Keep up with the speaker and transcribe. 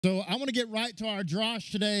So I want to get right to our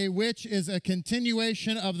Drash today, which is a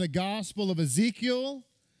continuation of the Gospel of Ezekiel,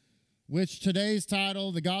 which today's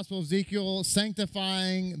title, the Gospel of Ezekiel,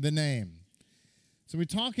 Sanctifying the Name. So we're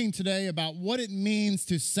talking today about what it means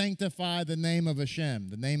to sanctify the name of HaShem,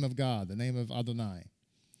 the name of God, the name of Adonai.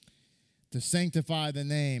 To sanctify the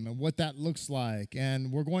name and what that looks like.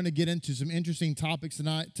 And we're going to get into some interesting topics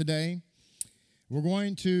today. We're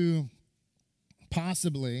going to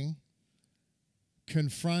possibly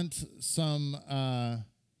confront some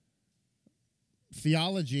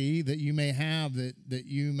theology that you may have that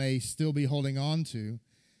you may still be holding on to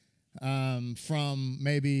from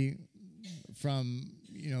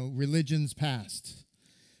religions past.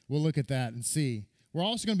 We'll look at that and see. We're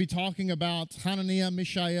also going to be talking about Hananiah,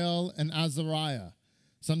 Mishael, and Azariah,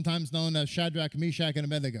 sometimes known as Shadrach, Meshach, and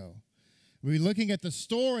Abednego. We'll be looking at the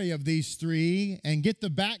story of these three and get the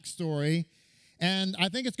backstory. And I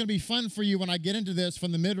think it's going to be fun for you when I get into this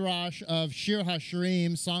from the Midrash of Shir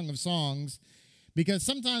HaShirim, Song of Songs, because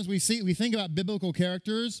sometimes we think about biblical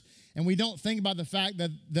characters and we don't think about the fact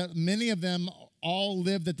that many of them all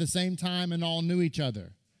lived at the same time and all knew each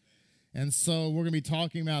other. And so we're going to be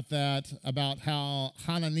talking about that, about how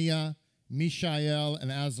Hananiah, Mishael,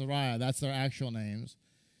 and Azariah, that's their actual names.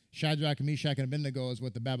 Shadrach, Meshach, and Abednego is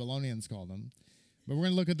what the Babylonians called them. But we're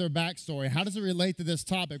going to look at their backstory. How does it relate to this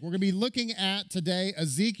topic? We're going to be looking at today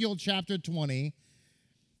Ezekiel chapter 20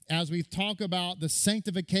 as we talk about the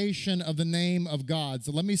sanctification of the name of God.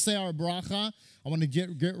 So let me say our bracha. I want to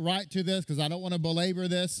get right to this because I don't want to belabor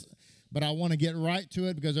this, but I want to get right to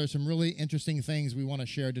it because there's some really interesting things we want to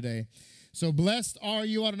share today. So blessed are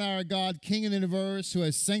you, Adonai our God, King of the universe, who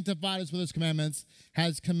has sanctified us with his commandments,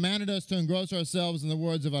 has commanded us to engross ourselves in the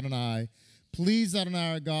words of Adonai. Please,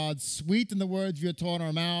 Adonai our God, sweeten the words of your Torah in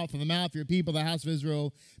our mouth, from the mouth of your people, the house of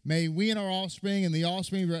Israel. May we and our offspring and the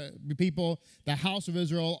offspring of your people, the house of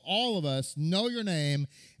Israel, all of us, know your name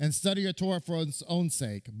and study your Torah for its own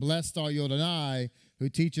sake. Blessed are you, Adonai, who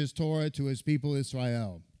teaches Torah to his people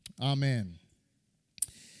Israel. Amen.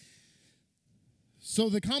 So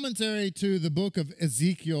the commentary to the book of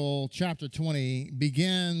Ezekiel, chapter 20,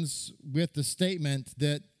 begins with the statement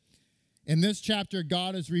that in this chapter,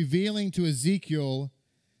 God is revealing to Ezekiel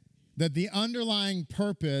that the underlying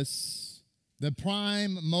purpose, the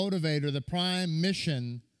prime motivator, the prime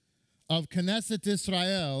mission of Knesset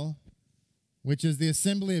Israel, which is the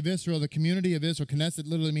assembly of Israel, the community of Israel. Knesset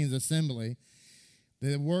literally means assembly.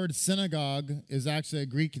 The word synagogue is actually a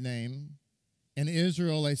Greek name. In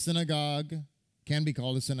Israel, a synagogue can be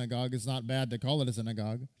called a synagogue. It's not bad to call it a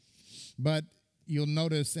synagogue. But you'll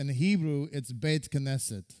notice in Hebrew, it's Beit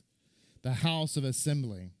Knesset, the house of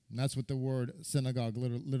assembly. And that's what the word synagogue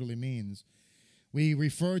literally means. We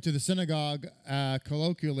refer to the synagogue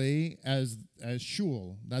colloquially as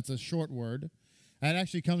shul. That's a short word. That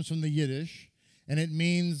actually comes from the Yiddish, and it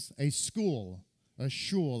means a school, a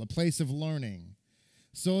shul, a place of learning.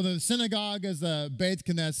 So the synagogue is a Beit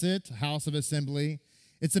Knesset, house of assembly.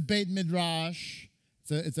 It's a Beit Midrash.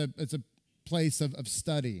 It's a place of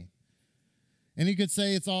study. And you could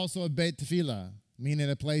say it's also a Beit Tefillah,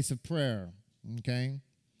 meaning a place of prayer, okay?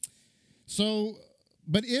 So,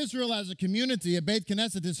 but Israel as a community, a Beit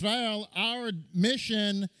Knesset Israel, our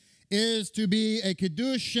mission is to be a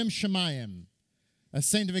Kiddush Shem Shemayim, a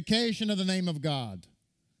sanctification of the name of God.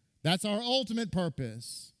 That's our ultimate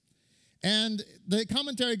purpose. And the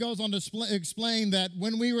commentary goes on to explain that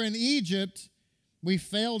when we were in Egypt, we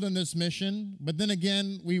failed in this mission, but then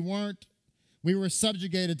again, we were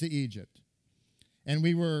subjugated to Egypt. And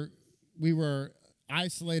we were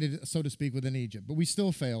isolated, so to speak, within Egypt, but we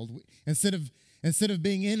still failed. Instead of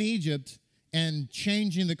being in Egypt and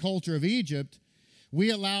changing the culture of Egypt,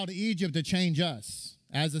 we allowed Egypt to change us.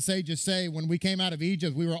 As the sages say, when we came out of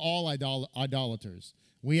Egypt, we were all idolaters.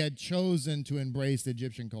 We had chosen to embrace the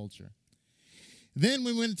Egyptian culture. Then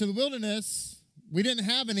when we went into the wilderness, we didn't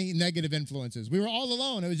have any negative influences. We were all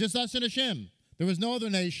alone. It was just us and HaShem. There was no other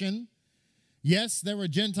nation. Yes, there were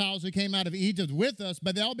Gentiles who came out of Egypt with us,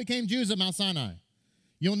 but they all became Jews at Mount Sinai.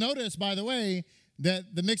 You'll notice, by the way,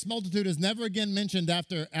 that the mixed multitude is never again mentioned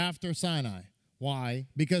after Sinai. Why?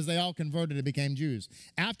 Because they all converted and became Jews.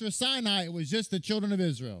 After Sinai, it was just the children of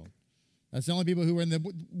Israel. That's the only people who were in the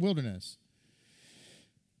wilderness.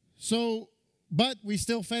 So, but we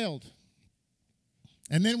still failed.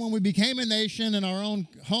 And then when we became a nation in our own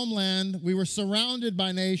homeland, we were surrounded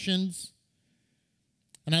by nations.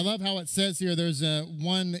 And I love how it says here, there's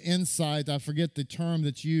one insight, I forget the term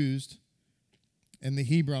that's used in the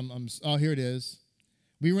Hebrew. Here it is.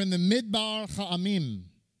 We were in the Midbar Ha'amim,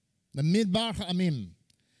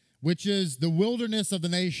 which is the wilderness of the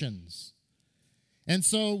nations. And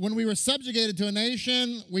so when we were subjugated to a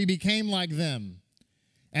nation, we became like them.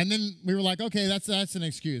 And then we were like, okay, that's an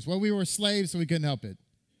excuse. Well, we were slaves, so we couldn't help it.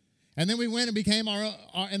 And then we went and became our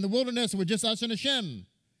in the wilderness with just us and HaShem.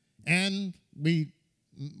 And we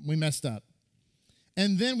messed up.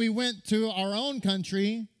 And then we went to our own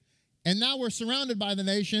country, and now we're surrounded by the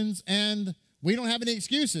nations, and we don't have any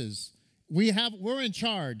excuses. We're in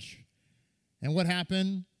charge. And what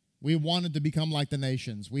happened? We wanted to become like the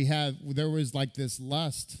nations. There was like this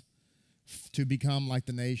lust to become like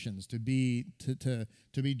the nations, to be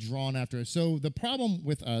drawn after us. So the problem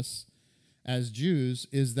with us as Jews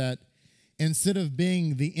is that instead of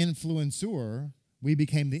being the influencer, we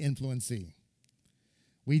became the influencee.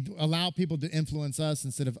 We allow people to influence us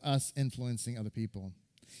instead of us influencing other people.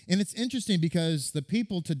 And it's interesting because the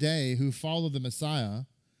people today who follow the Messiah,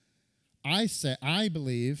 I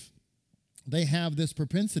believe they have this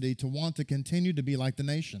propensity to want to continue to be like the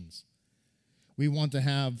nations. We want to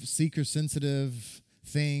have seeker-sensitive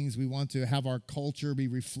things. We want to have our culture be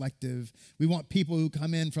reflective. We want people who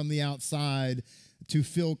come in from the outside to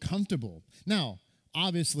feel comfortable. Now,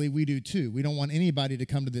 obviously, we do too. We don't want anybody to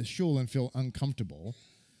come to this shul and feel uncomfortable.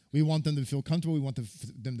 We want them to feel comfortable. We want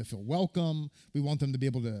them to feel welcome. We want them to be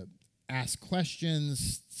able to ask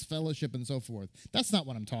questions, fellowship, and so forth. That's not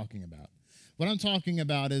what I'm talking about. What I'm talking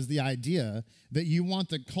about is the idea that you want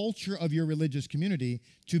the culture of your religious community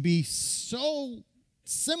to be so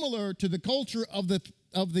similar to the culture of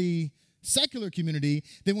the secular community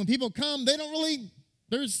that when people come, they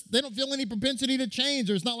don't feel any propensity to change.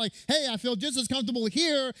 There's not like, hey, I feel just as comfortable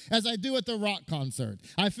here as I do at the rock concert.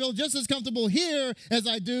 I feel just as comfortable here as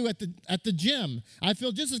I do at the gym. I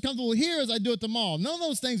feel just as comfortable here as I do at the mall. None of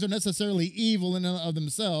those things are necessarily evil in and of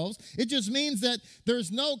themselves. It just means that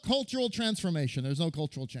there's no cultural transformation. There's no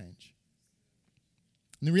cultural change.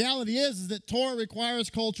 And the reality is that Torah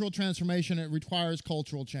requires cultural transformation. It requires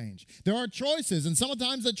cultural change. There are choices, and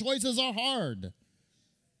sometimes the choices are hard.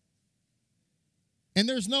 And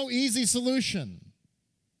there's no easy solution.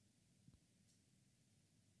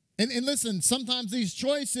 And listen, sometimes these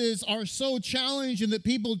choices are so challenging that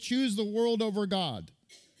people choose the world over God.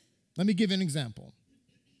 Let me give you an example.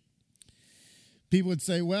 People would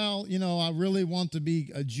say, well, I really want to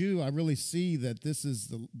be a Jew. I really see that this is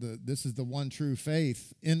the one true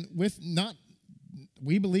faith. And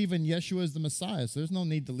we believe in Yeshua as the Messiah, so there's no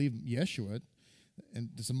need to leave Yeshua. And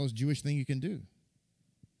it's the most Jewish thing you can do.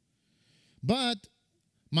 But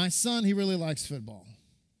my son, he really likes football.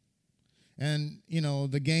 And,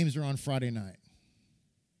 the games are on Friday night.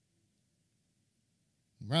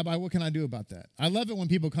 Rabbi, what can I do about that? I love it when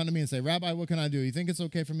people come to me and say, Rabbi, what can I do? You think it's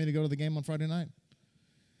okay for me to go to the game on Friday night?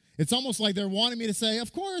 It's almost like they're wanting me to say,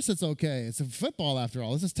 of course it's okay. It's a football after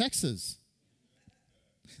all. This is Texas.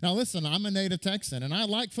 Now, listen, I'm a native Texan, and I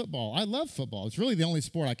like football. I love football. It's really the only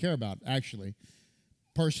sport I care about, actually,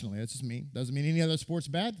 personally. That's just me. Doesn't mean any other sport's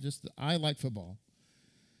bad. Just I like football.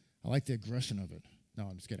 I like the aggression of it. No,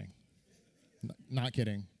 I'm just kidding. Not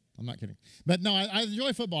kidding. I'm not kidding. But no, I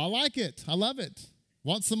enjoy football. I like it. I love it.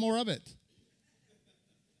 Want some more of it.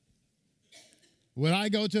 Would I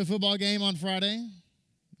go to a football game on Friday?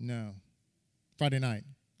 No. Friday night.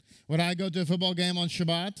 Would I go to a football game on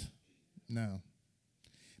Shabbat? No.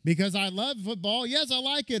 Because I love football. Yes, I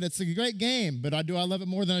like it. It's a great game. But do I love it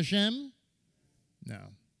more than HaShem? No.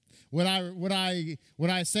 Would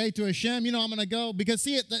I say to HaShem, I'm going to go? Because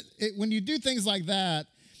see, when you do things like that,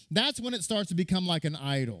 that's when it starts to become like an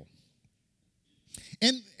idol.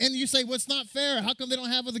 And you say, well, it's not fair. How come they don't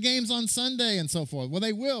have the games on Sunday and so forth? Well,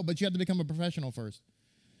 they will, but you have to become a professional first.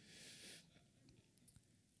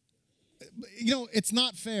 It's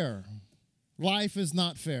not fair. Life is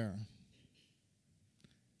not fair.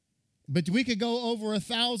 But we could go over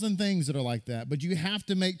 1,000 things that are like that, but you have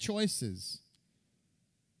to make choices.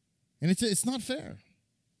 And it's not fair.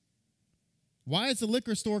 Why is the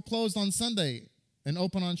liquor store closed on Sunday and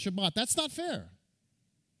open on Shabbat? That's not fair.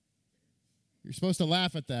 You're supposed to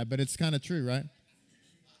laugh at that, but it's kind of true, right?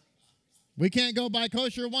 We can't go buy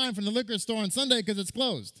kosher wine from the liquor store on Sunday because it's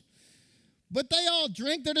closed. But they all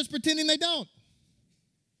drink. They're just pretending they don't.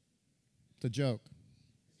 It's a joke.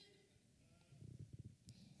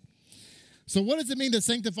 So what does it mean to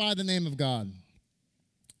sanctify the name of God?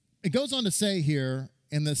 It goes on to say here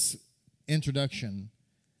in this introduction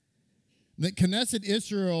that Knesset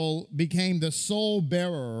Israel became the sole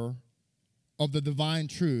bearer of the divine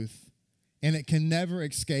truth, and it can never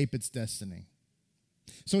escape its destiny.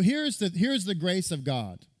 So here's the grace of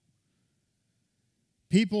God.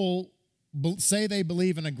 People say they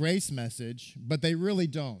believe in a grace message, but they really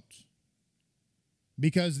don't.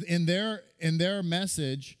 Because in their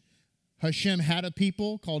message, HaShem had a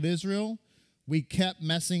people called Israel we kept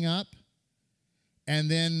messing up, and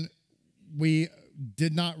then we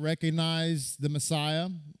did not recognize the Messiah,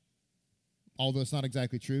 although it's not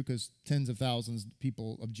exactly true because tens of thousands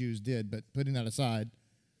of Jews did, but putting that aside.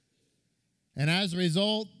 And as a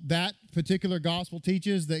result, that particular gospel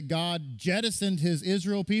teaches that God jettisoned his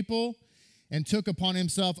Israel people and took upon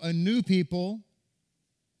himself a new people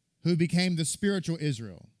who became the spiritual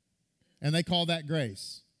Israel. And they call that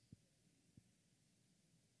grace.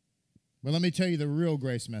 But let me tell you the real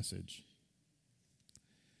grace message.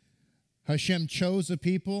 HaShem chose a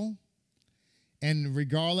people, and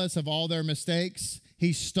regardless of all their mistakes,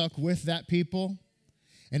 he stuck with that people.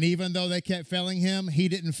 And even though they kept failing him, he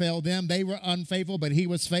didn't fail them. They were unfaithful, but he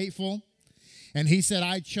was faithful. And he said,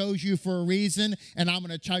 I chose you for a reason, and I'm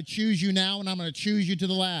going to choose you now, and I'm going to choose you to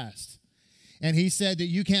the last. And he said that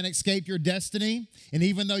you can't escape your destiny. And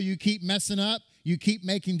even though you keep messing up, you keep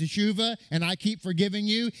making teshuvah, and I keep forgiving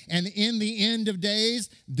you. And in the end of days,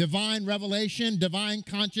 divine revelation, divine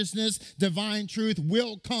consciousness, divine truth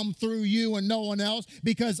will come through you and no one else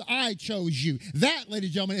because I chose you. That, ladies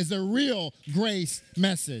and gentlemen, is the real grace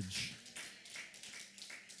message.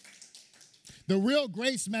 The real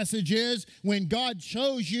grace message is when God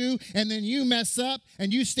chose you and then you mess up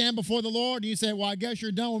and you stand before the Lord and you say, well, I guess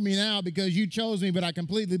you're done with me now because you chose me, but I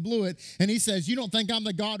completely blew it. And he says, you don't think I'm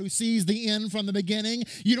the God who sees the end from the beginning?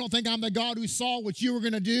 You don't think I'm the God who saw what you were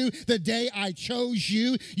going to do the day I chose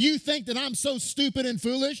you? You think that I'm so stupid and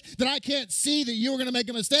foolish that I can't see that you were going to make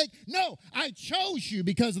a mistake? No, I chose you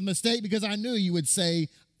because of the mistake, because I knew you would say,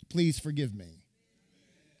 please forgive me.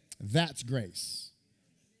 That's grace.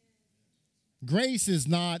 Grace is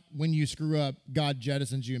not when you screw up, God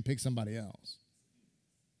jettisons you and picks somebody else.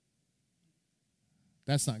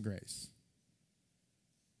 That's not grace.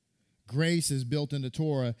 Grace is built into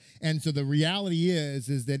Torah. And so the reality is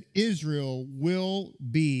that Israel will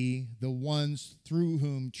be the ones through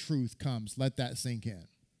whom truth comes. Let that sink in.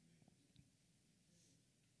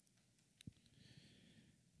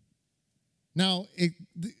 Now,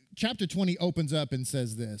 chapter 20 opens up and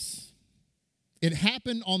says this. It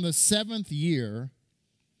happened on the 7th year,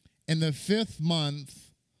 in the 5th month,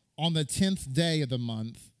 on the 10th day of the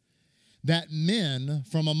month, that men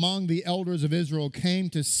from among the elders of Israel came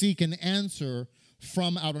to seek an answer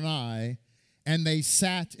from Adonai, and they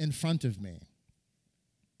sat in front of me.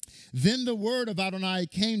 Then the word of Adonai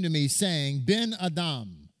came to me, saying, Ben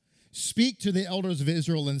Adam, speak to the elders of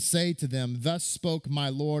Israel and say to them, thus spoke my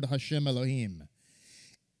Lord HaShem Elohim.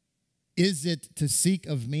 Is it to seek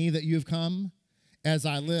of me that you have come? As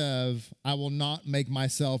I live, I will not make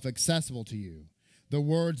myself accessible to you. The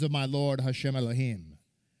words of my Lord HaShem Elohim.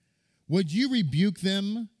 Would you rebuke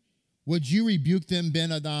them? Would you rebuke them,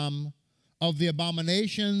 Ben Adam? Of the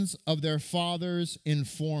abominations of their fathers,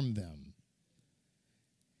 inform them.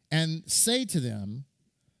 And say to them,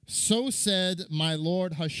 so said my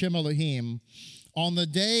Lord HaShem Elohim, on the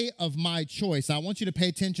day of my choice. I want you to pay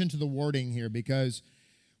attention to the wording here because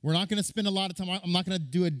we're not going to spend a lot of time. I'm not going to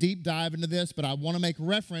do a deep dive into this, but I want to make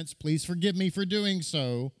reference. Please forgive me for doing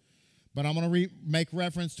so. But I'm going to make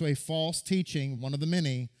reference to a false teaching, one of the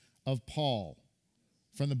many, of Paul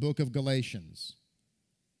from the book of Galatians.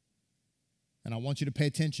 And I want you to pay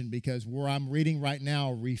attention because where I'm reading right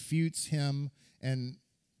now refutes him, and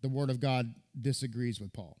the Word of God disagrees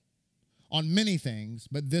with Paul on many things,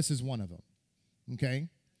 but this is one of them. Okay?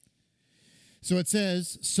 So it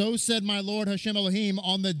says, so said my Lord HaShem Elohim,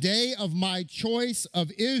 on the day of my choice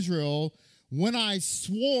of Israel, when I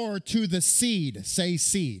swore to the seed, say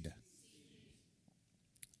seed,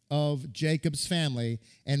 of Jacob's family,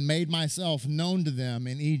 and made myself known to them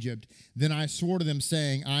in Egypt, then I swore to them,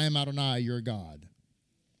 saying, I am Adonai, your God.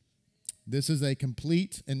 This is a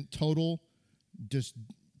complete and total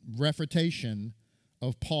refutation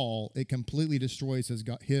of Paul. It completely destroys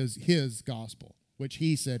his gospel, which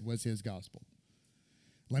he said was his gospel.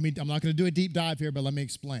 I'm not going to do a deep dive here, but let me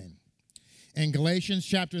explain. In Galatians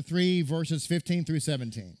chapter 3, verses 15 through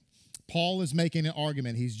 17, Paul is making an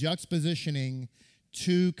argument. He's juxtapositioning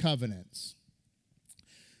two covenants.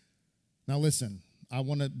 Now listen, I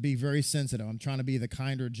want to be very sensitive. I'm trying to be the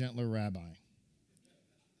kinder, gentler rabbi.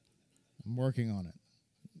 I'm working on it.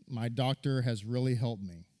 My doctor has really helped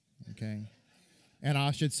me, okay? And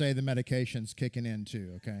I should say the medication's kicking in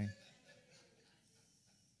too, okay?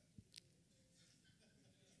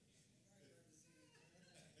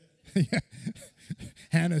 Yeah.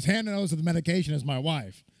 Hannah knows that the medication is my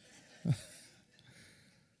wife.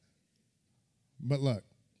 But look,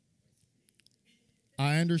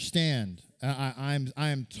 I understand. I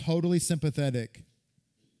am totally sympathetic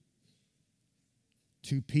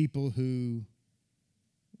to people who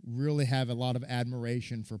really have a lot of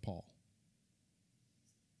admiration for Paul.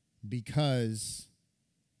 because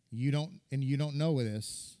you don't know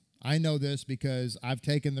this. I know this because I've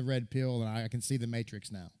taken the red pill and I can see the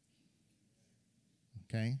matrix now.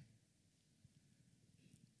 Okay?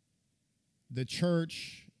 The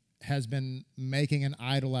church has been making an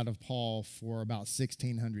idol out of Paul for about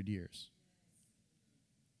 1,600 years.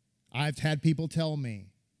 I've had people tell me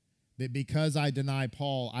that because I deny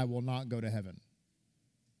Paul, I will not go to heaven.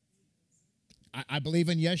 I believe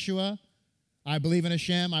in Yeshua. I believe in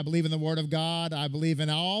HaShem. I believe in the Word of God. I believe in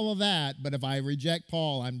all of that. But if I reject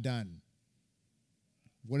Paul, I'm done.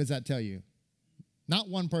 What does that tell you? Not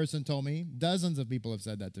one person told me. Dozens of people have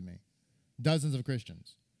said that to me. Dozens of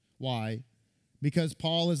Christians. Why? Because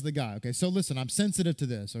Paul is the guy. Okay, so listen, I'm sensitive to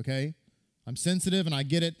this, okay? I'm sensitive and I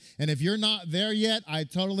get it. And if you're not there yet, I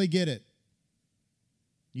totally get it.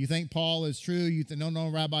 You think Paul is true? You think, no,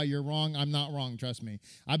 Rabbi, you're wrong. I'm not wrong, trust me.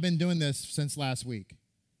 I've been doing this since last week.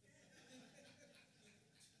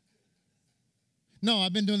 No,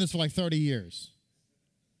 I've been doing this for like 30 years.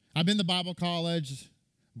 I've been to Bible college,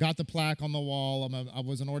 got the plaque on the wall. I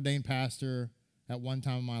was an ordained pastor at one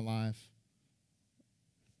time in my life.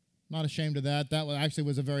 Not ashamed of that. That actually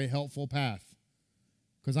was a very helpful path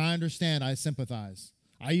because I understand, I sympathize.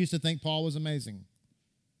 I used to think Paul was amazing,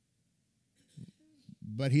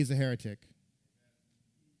 but he's a heretic.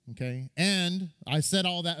 Okay? And I said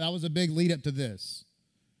all that. That was a big lead up to this.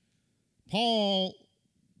 Paul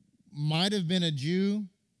might have been a Jew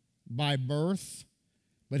by birth,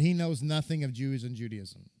 but he knows nothing of Jews and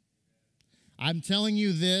Judaism. I'm telling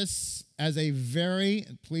you this as a very,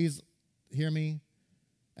 please hear me,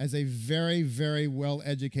 as a very, very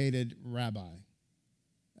well-educated rabbi,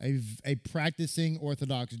 a practicing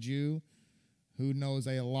Orthodox Jew who knows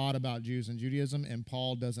a lot about Jews and Judaism, and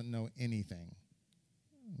Paul doesn't know anything.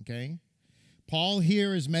 Okay? Paul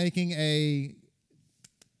here is making a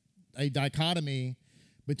dichotomy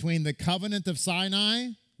between the covenant of Sinai,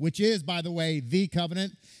 which is, by the way, the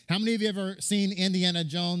covenant. How many of you ever seen Indiana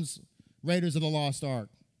Jones, Raiders of the Lost Ark?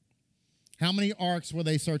 How many arks were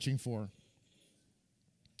they searching for?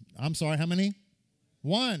 I'm sorry, how many?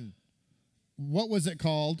 One. What was it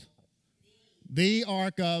called? The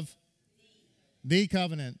Ark of the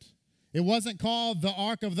Covenant. It wasn't called the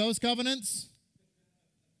Ark of those covenants?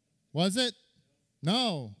 Was it?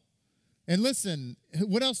 No. And listen,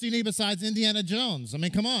 what else do you need besides Indiana Jones? I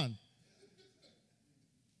mean, come on.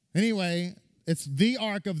 Anyway, it's the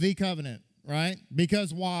Ark of the Covenant, right?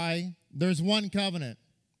 Because why? There's one covenant.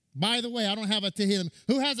 By the way, I don't have a Tehillim.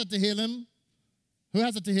 Who has a Tehillim? Who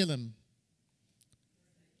has a Tehillim?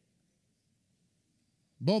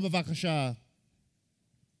 Bo b'vakasha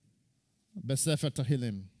b'sefer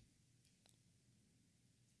Tehillim.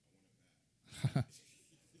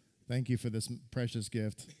 Thank you for this precious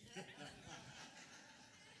gift.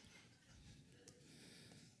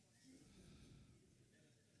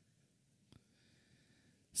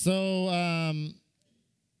 So,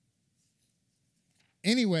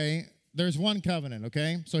 anyway, there's one covenant,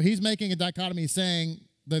 okay? So he's making a dichotomy saying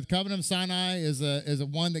the covenant of Sinai is a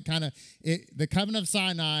one that kind of, the covenant of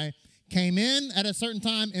Sinai came in at a certain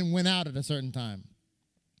time and went out at a certain time.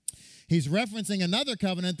 He's referencing another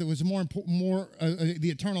covenant that was more the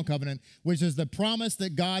eternal covenant, which is the promise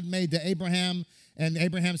that God made to Abraham, and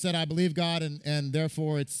Abraham said, I believe God, and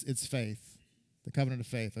therefore it's faith, the covenant of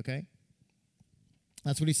faith, okay?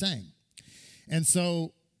 That's what he's saying. And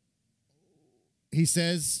so he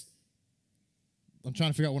says, I'm trying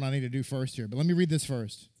to figure out what I need to do first here, but let me read this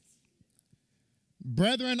first.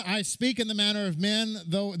 Brethren, I speak in the manner of men,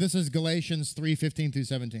 though this is Galatians 3:15 through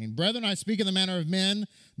 17. Brethren, I speak in the manner of men,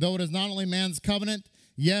 though it is not only man's covenant,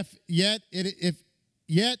 yet if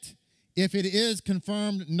it is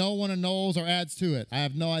confirmed, no one annuls or adds to it. I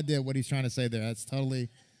have no idea what he's trying to say there.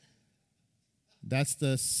 That's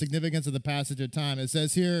the significance of the passage of time. It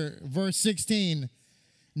says here, verse 16,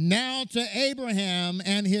 now to Abraham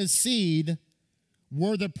and his seed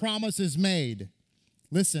were the promises made.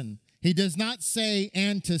 Listen, he does not say,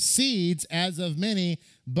 and to seeds as of many,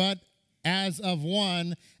 but as of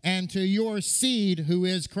one, and to your seed who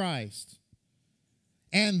is Christ.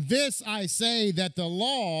 And this I say, that the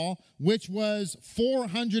law, which was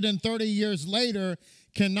 430 years later,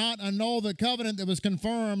 cannot annul the covenant that was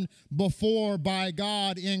confirmed before by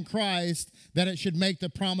God in Christ, that it should make the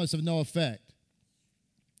promise of no effect.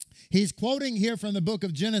 He's quoting here from the book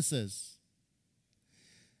of Genesis.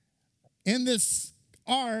 In this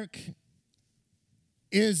ark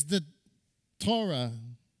is the Torah.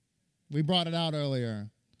 We brought it out earlier.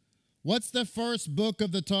 What's the first book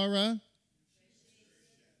of the Torah?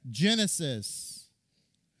 Genesis.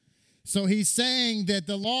 So he's saying that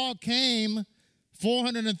the law came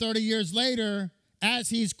 430 years later as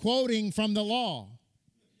he's quoting from the law.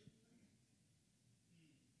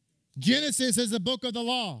 Genesis is the book of the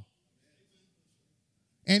law.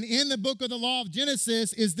 And in the book of the law of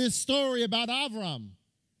Genesis is this story about Abraham.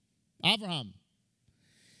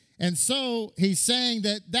 And so he's saying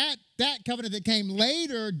that covenant that came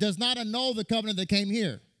later does not annul the covenant that came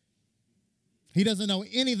here. He doesn't know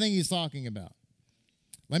anything he's talking about.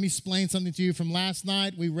 Let me explain something to you from last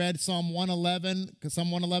night. We read Psalm 111, because Psalm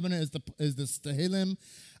 111 is the Tehillim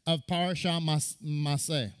of Parashah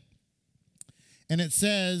Maseh. And it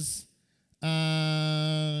says,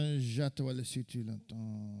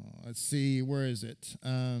 let's see, where is it?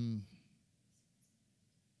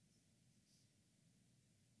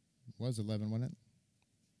 Was 11, wasn't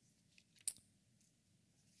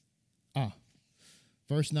it?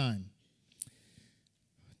 Verse 9.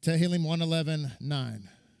 Tehillim 111:9.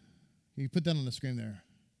 You put that on the screen there.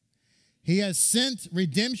 He has sent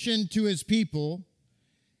redemption to his people.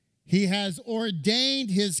 He has ordained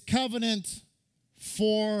his covenant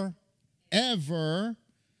forever.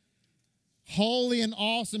 Holy and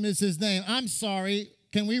awesome is his name. I'm sorry.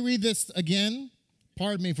 Can we read this again?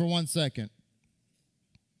 Pardon me for 1 second.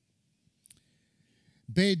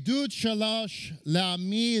 Beidut shalosh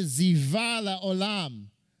la'ami ziva la'olam.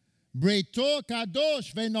 Breito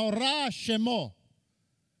kadosh ve'nora shemo.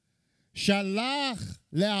 Shalach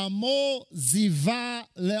le'amo ziva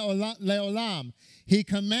le'olam. He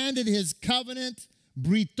commanded his covenant,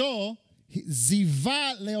 brito,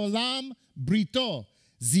 ziva le'olam, brito.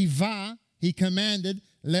 Ziva, he commanded,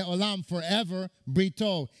 le'olam, forever,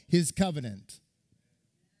 brito, his covenant.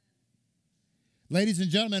 Ladies and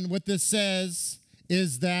gentlemen, what this says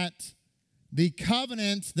is that the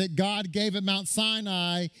covenant that God gave at Mount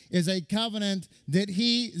Sinai is a covenant that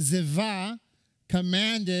he, ziva,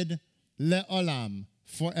 commanded le'olam,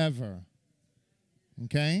 forever.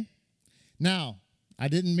 Okay? Now, I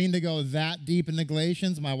didn't mean to go that deep into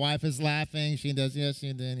Galatians. My wife is laughing. She does, yes,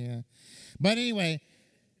 she did, yeah. But anyway,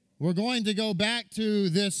 we're going to go back to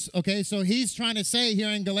this. Okay, so he's trying to say here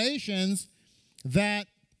in Galatians that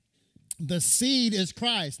the seed is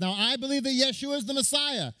Christ. Now, I believe that Yeshua is the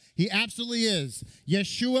Messiah. He absolutely is.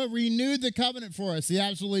 Yeshua renewed the covenant for us. He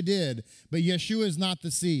absolutely did. But Yeshua is not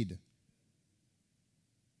the seed.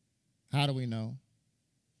 How do we know?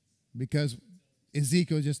 Because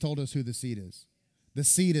Ezekiel just told us who the seed is. The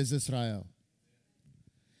seed is Israel.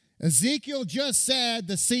 Ezekiel just said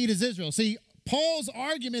the seed is Israel. See, Paul's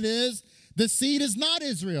argument is the seed is not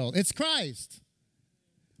Israel. It's Christ.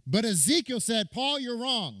 But Ezekiel said, Paul, you're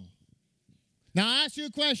wrong. Now, I ask you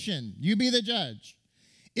a question. You be the judge.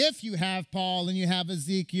 If you have Paul and you have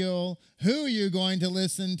Ezekiel, who are you going to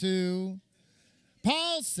listen to?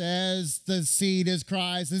 Paul says the seed is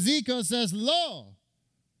Christ. Ezekiel says, Lo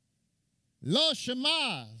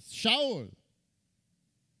Shema, Shaul.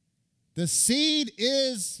 The seed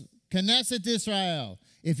is Knesset Israel.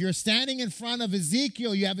 If you're standing in front of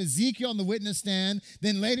Ezekiel, you have Ezekiel on the witness stand,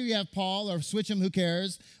 then later you have Paul, or switch them, who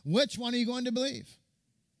cares? Which one are you going to believe?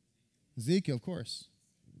 Ezekiel, of course.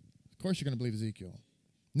 Of course you're going to believe Ezekiel.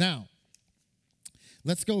 Now,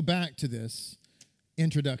 let's go back to this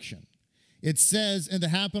introduction. It says, and it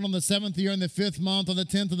happened on the 7th year in the 5th month, on the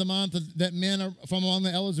 10th of the month, that men from among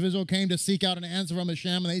the elders of Israel came to seek out an answer from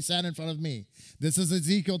HaShem, and they sat in front of me. This is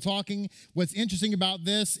Ezekiel talking. What's interesting about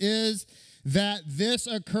this is that this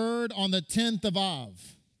occurred on the 10th of Av,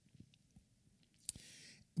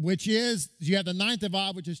 which is, you have the 9th of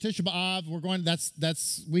Av, which is Tisha B'Av. We're going,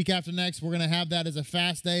 that's week after next. We're going to have that as a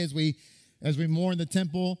fast day as we mourn the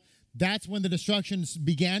temple. That's when the destructions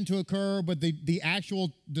began to occur, but the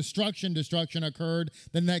actual destruction occurred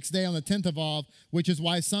the next day on the 10th of Av, which is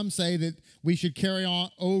why some say that we should carry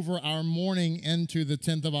on over our mourning into the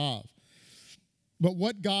 10th of Av. But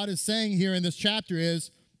what God is saying here in this chapter is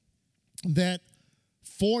that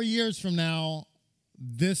 4 years from now,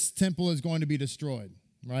 this temple is going to be destroyed,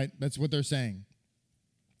 right? That's what they're saying.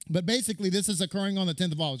 But basically, this is occurring on the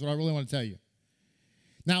 10th of Av, is what I really want to tell you.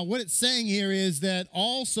 Now, what it's saying here is that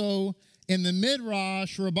also in the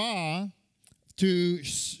Midrash Rabbah to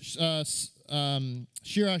Shir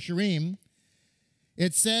HaShirim,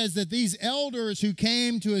 it says that these elders who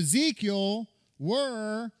came to Ezekiel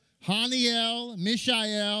were Haniel,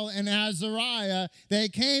 Mishael, and Azariah. They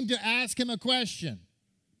came to ask him a question.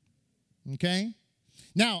 Okay?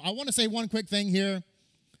 Now, I want to say one quick thing here.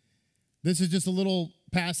 This is just a little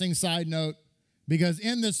passing side note, because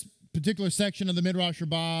in this particular section of the Midrash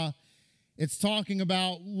Rabbah, it's talking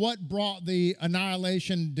about what brought the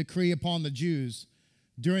annihilation decree upon the Jews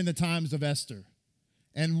during the times of Esther.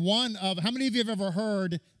 And how many of you have ever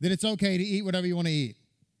heard that it's okay to eat whatever you want to eat?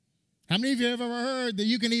 How many of you have ever heard that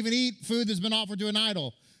you can even eat food that's been offered to an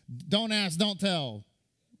idol? Don't ask, don't tell.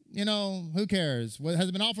 You know, who cares? Has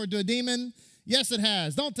it been offered to a demon? Yes, it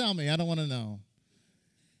has. Don't tell me. I don't want to know.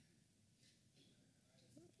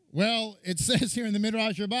 Well, it says here in the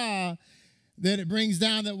Midrash Rabbah that it brings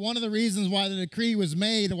down that one of the reasons why the decree was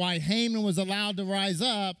made, why Haman was allowed to rise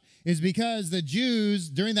up, is because the Jews,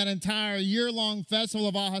 during that entire year-long festival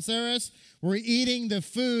of Ahasuerus, were eating the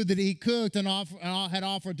food that he cooked and had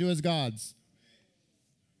offered to his gods.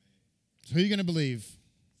 So who are you going to believe?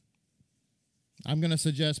 I'm going to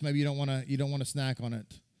suggest maybe you don't want to snack on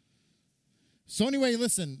it. So anyway,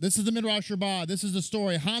 listen, this is the Midrash Rabbah. This is the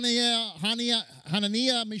story. Hananiah,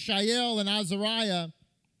 Mishael, and Azariah.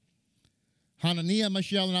 Hananiah,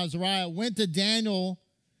 Mishael, and Azariah went to Daniel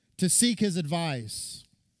to seek his advice.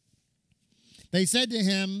 They said to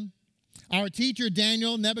him, our teacher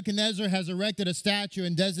Daniel, Nebuchadnezzar, has erected a statue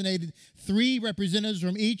and designated 3 representatives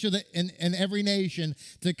from each of and every nation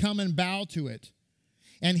to come and bow to it.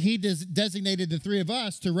 And he designated the 3 of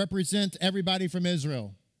us to represent everybody from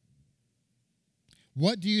Israel.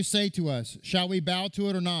 What do you say to us? Shall we bow to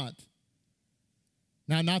it or not?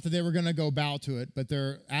 Now, not that they were going to go bow to it, but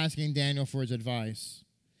they're asking Daniel for his advice.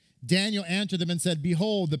 Daniel answered them and said,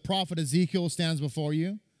 behold, the prophet Ezekiel stands before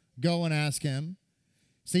you. Go and ask him.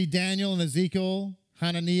 See, Daniel and Ezekiel,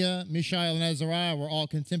 Hananiah, Mishael, and Azariah were all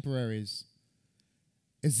contemporaries.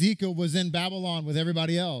 Ezekiel was in Babylon with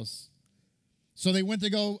everybody else. So they went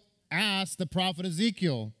to go ask the prophet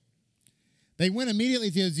Ezekiel. They went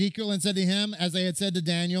immediately to Ezekiel and said to him, as they had said to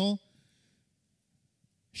Daniel,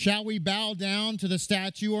 shall we bow down to the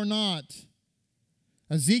statue or not?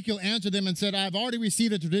 Ezekiel answered them and said, I have already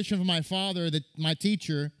received a tradition from my father, my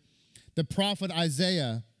teacher, the prophet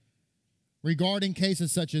Isaiah, regarding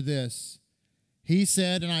cases such as this. He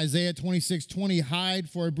said in Isaiah 26:20, hide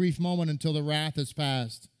for a brief moment until the wrath is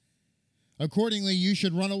past. Accordingly, you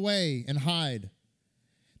should run away and hide.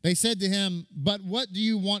 They said to him, but what do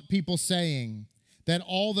you want people saying? That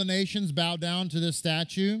all the nations bow down to this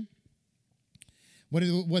statue?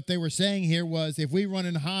 What they were saying here was, if we run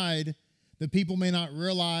and hide, the people may not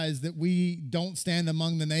realize that we don't stand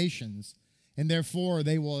among the nations. And therefore,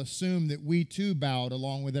 they will assume that we too bowed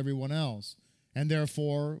along with everyone else. And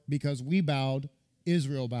therefore, because we bowed,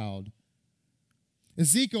 Israel bowed.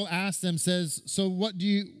 Ezekiel asked them, says, so what do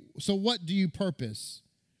you purpose?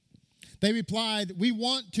 They replied, we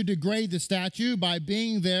want to degrade the statue by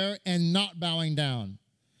being there and not bowing down,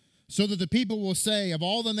 so that the people will say, of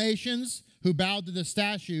all the nations who bowed to the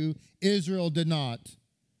statue, Israel did not.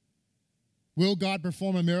 Will God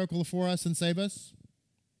perform a miracle for us and save us?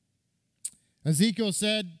 Ezekiel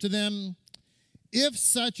said to them, if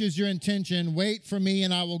such is your intention, wait for me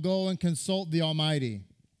and I will go and consult the Almighty.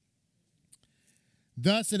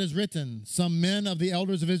 Thus it is written, some men of the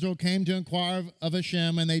elders of Israel came to inquire of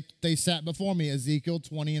HaShem, and they sat before me, Ezekiel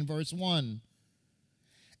 20 and verse 1.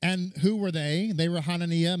 And who were they? They were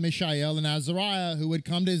Hananiah, Mishael, and Azariah, who had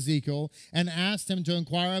come to Ezekiel and asked him to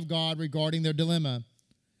inquire of God regarding their dilemma.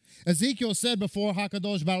 Ezekiel said before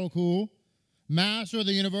HaKadosh Baruch Hu, Master of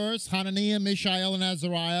the universe, Hananiah, Mishael, and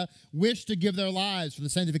Azariah wish to give their lives for the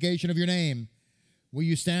sanctification of your name. Will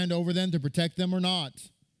you stand over them to protect them or not?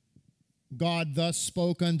 God thus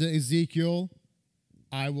spoke unto Ezekiel,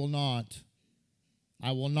 I will not.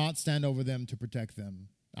 I will not stand over them to protect them.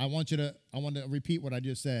 I want to repeat what I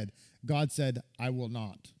just said. God said, I will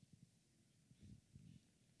not.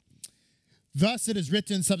 Thus it is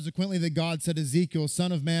written subsequently that God said, Ezekiel,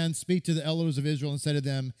 son of man, speak to the elders of Israel and say to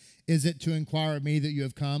them, is it to inquire of me that you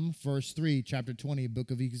have come? Verse 3, chapter 20,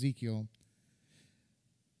 book of Ezekiel.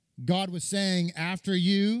 God was saying, after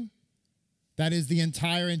you, that is the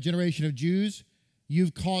entire generation of Jews,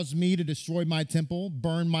 you've caused me to destroy my temple,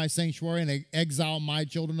 burn my sanctuary, and exile my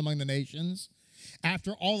children among the nations.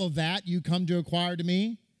 After all of that, you come to inquire to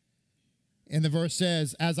me. And the verse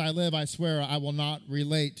says, as I live, I swear I will not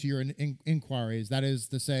relate to your inquiries. That is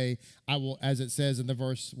to say, I will, as it says in the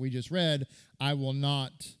verse we just read, I will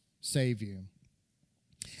not save you.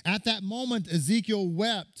 At that moment, Ezekiel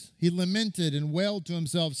wept. He lamented and wailed to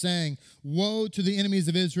himself, saying, woe to the enemies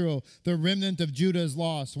of Israel. The remnant of Judah is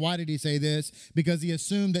lost. Why did he say this? Because he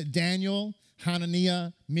assumed that Daniel,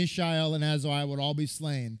 Hananiah, Mishael, and Azariah would all be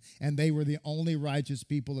slain, and they were the only righteous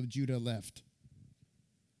people of Judah left.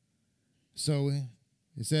 So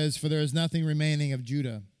it says, for there is nothing remaining of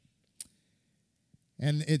Judah.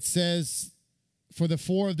 And it says, for the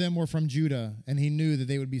 4 of them were from Judah, and he knew that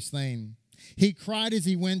they would be slain. He cried as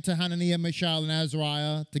he went to Hananiah, Mishael, and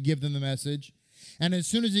Azariah to give them the message. And as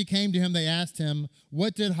soon as he came to him, they asked him,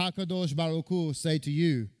 what did HaKadosh Baruch Hu say to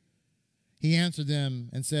you? He answered them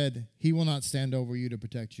and said, he will not stand over you to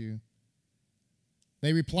protect you.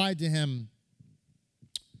 They replied to him,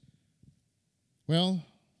 well,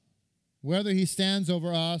 whether he stands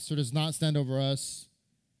over us or does not stand over us,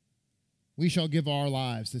 we shall give our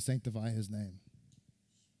lives to sanctify his name.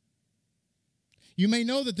 You may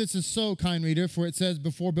know that this is so, kind reader, for it says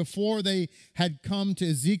before they had come to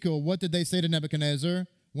Ezekiel, what did they say to Nebuchadnezzar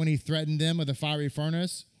when he threatened them with a fiery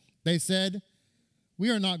furnace? They said, we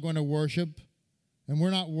are not going to worship, and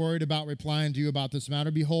we're not worried about replying to you about this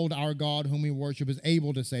matter. Behold, our God whom we worship is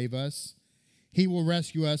able to save us. He will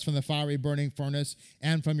rescue us from the fiery burning furnace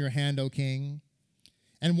and from your hand, O king.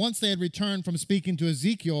 And once they had returned from speaking to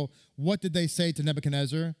Ezekiel, what did they say to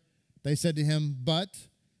Nebuchadnezzar? They said to him, but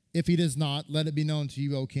if he does not, let it be known to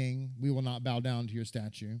you, O king, we will not bow down to your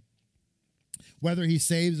statue. Whether he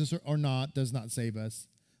saves us or not does not save us.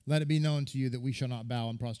 Let it be known to you that we shall not bow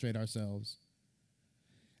and prostrate ourselves.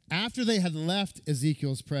 After they had left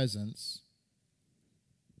Ezekiel's presence,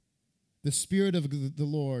 the Spirit of the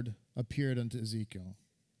Lord appeared unto Ezekiel.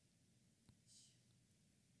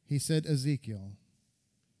 He said, Ezekiel,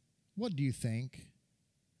 what do you think?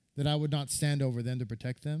 That I would not stand over them to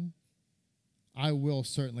protect them? I will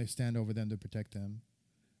certainly stand over them to protect them.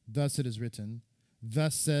 Thus it is written,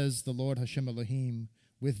 thus says the Lord HaShem Elohim,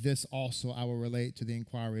 with this also I will relate to the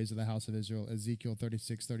inquiries of the house of Israel, Ezekiel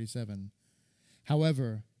 36:37.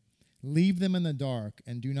 However, leave them in the dark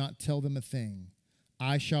and do not tell them a thing.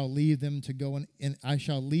 I shall leave them to go in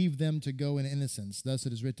innocence. Thus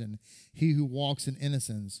it is written, he who walks in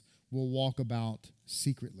innocence will walk about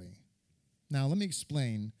secretly. Now let me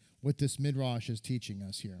explain what this midrash is teaching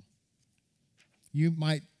us here. You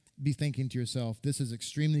might be thinking to yourself, this is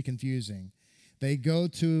extremely confusing. They go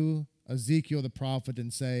to Ezekiel the prophet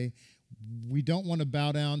and say, we don't want to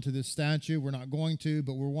bow down to this statue. We're not going to,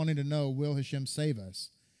 but we're wanting to know, will HaShem save us?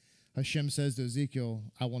 HaShem says to Ezekiel,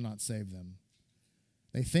 I will not save them.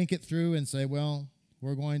 They think it through and say, well,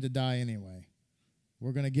 we're going to die anyway.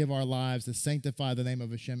 We're going to give our lives to sanctify the name of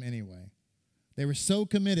HaShem anyway. They were so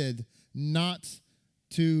committed not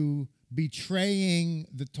to betraying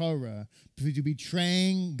the Torah, to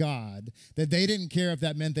betraying God, that they didn't care if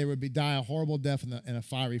that meant they would die a horrible death in a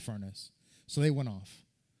fiery furnace. So they went off.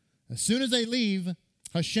 As soon as they leave,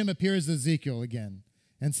 HaShem appears to Ezekiel again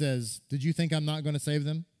and says, did you think I'm not going to save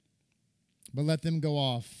them? But let them go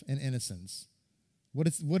off in innocence. What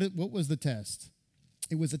was the test?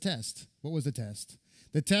 It was a test. What was the test?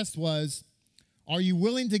 The test was, are you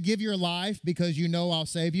willing to give your life because you know I'll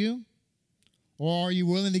save you? Or are you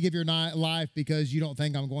willing to give your life because you don't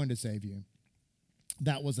think I'm going to save you?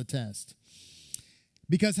 That was a test.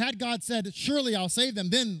 Because had God said, surely I'll save them,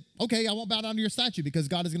 then, okay, I won't bow down to your statue because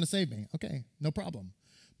God is going to save me. Okay, no problem.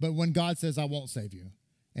 But when God says, I won't save you,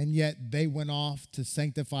 and yet they went off to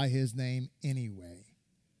sanctify his name anyway.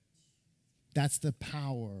 That's the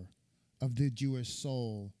power of the Jewish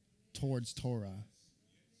soul towards Torah.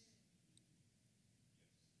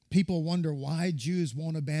 People wonder why Jews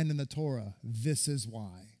won't abandon the Torah. This is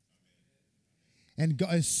why. And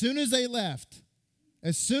as soon as they left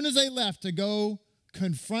to go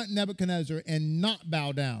confront Nebuchadnezzar and not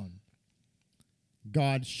bow down,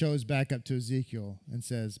 God shows back up to Ezekiel and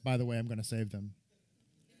says, by the way, I'm going to save them.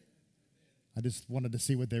 I just wanted to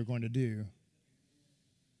see what they were going to do.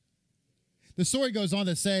 The story goes on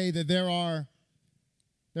to say that there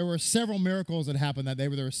were several miracles that happened that day.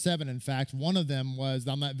 There were 7, in fact. One of them was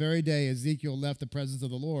on that very day, Ezekiel left the presence of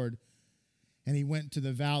the Lord, and he went to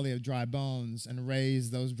the valley of dry bones and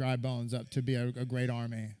raised those dry bones up to be a great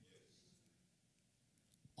army.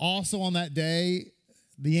 Also on that day,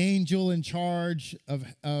 the angel in charge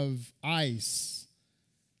of ice,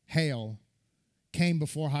 hail, came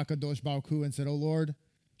before HaKadosh Baruch Hu and said, O Lord,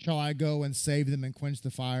 shall I go and save them and quench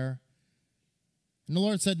the fire? And the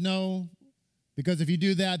Lord said, no, because if you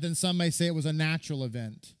do that, then some may say it was a natural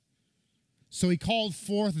event. So he called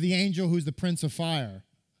forth the angel who's the prince of fire.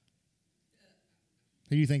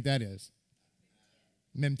 Who do you think that is?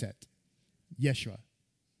 Memtet, Yeshua.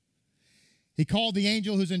 He called the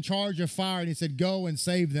angel who's in charge of fire, and he said, go and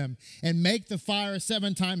save them and make the fire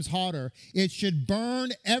 7 times hotter. It should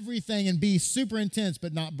burn everything and be super intense,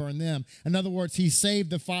 but not burn them. In other words, he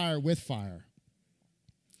saved the fire with fire.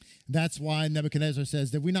 That's why Nebuchadnezzar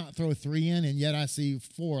says, did we not throw 3 in, and yet I see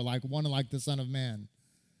 4, like one like the Son of Man?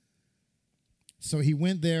 So he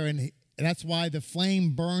went there, and that's why the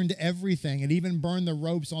flame burned everything. It even burned the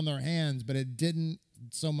ropes on their hands, but it didn't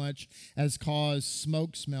so much as cause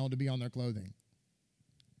smoke smell to be on their clothing.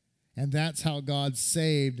 And that's how God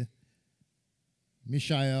saved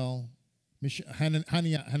Haniel,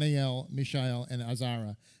 Mishael, and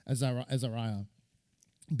Azariah,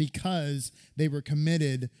 because they were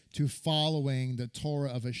committed to following the Torah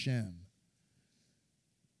of HaShem.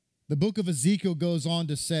 the book of Ezekiel goes on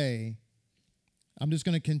to say, I'm just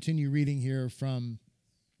going to continue reading here from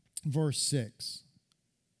verse 6.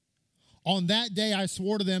 On that day I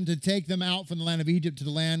swore to them to take them out from the land of Egypt to the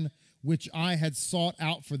land which I had sought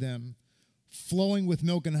out for them, flowing with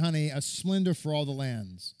milk and honey, a splendor for all the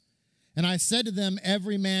lands. And I said to them,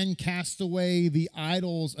 every man cast away the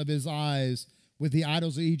idols of his eyes with the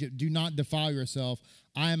idols of Egypt. Do not defile yourself.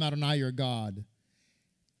 I am Adonai your God.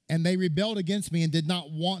 And they rebelled against me and did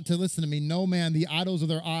not want to listen to me. No man, the idols of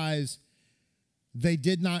their eyes, they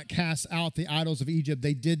did not cast out the idols of Egypt.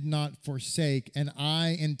 They did not forsake. And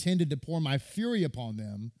I intended to pour my fury upon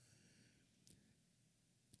them,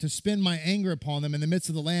 to spend my anger upon them in the midst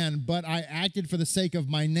of the land. But I acted for the sake of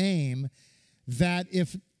my name, that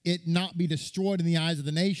if it not be destroyed in the eyes of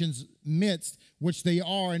the nations midst, which they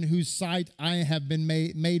are, in whose sight I have been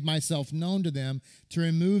made myself known to them, to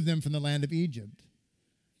remove them from the land of Egypt.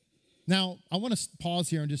 Now, I want to pause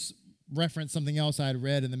here and just reference something else I had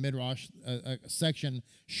read in the Midrash, a section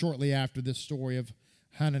shortly after this story of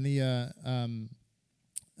Hananiah and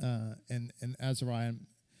Azariah and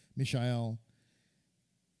Mishael,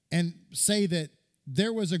 and say that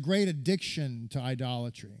there was a great addiction to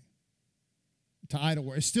idolatry, to idol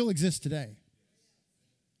worship. It still exists today.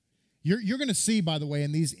 You're going to see, by the way,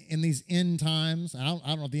 in these end times. I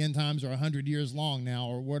don't know if the end times are 100 years long now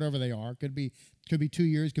or whatever they are. Could be 2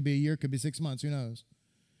 years, could be a year, could be 6 months. Who knows?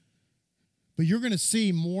 But you're going to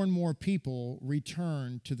see more and more people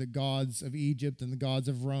return to the gods of Egypt and the gods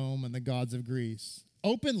of Rome and the gods of Greece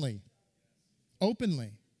openly.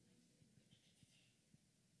 Openly.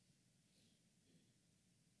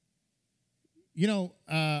 You know,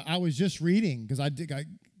 I was just reading because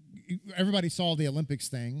everybody saw the Olympics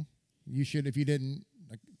thing. You should, if you didn't.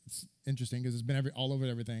 It's interesting because it's been all over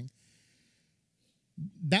everything.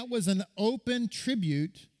 That was an open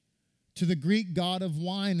tribute to the Greek god of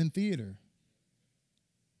wine and theater.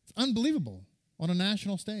 It's unbelievable on a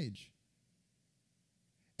national stage.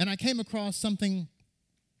 And I came across something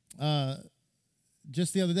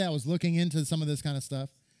just the other day. I was looking into some of this kind of stuff.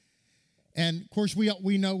 And, of course,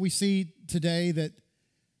 we see today that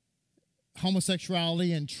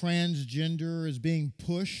homosexuality and transgender is being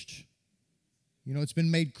pushed. You know, it's been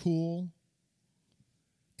made cool.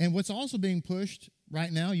 And what's also being pushed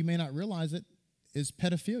right now, you may not realize it, is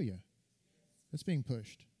pedophilia. It's being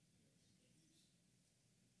pushed.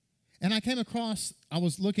 And I came across, I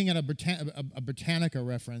was looking at a Britannica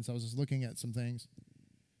reference. I was just looking at some things.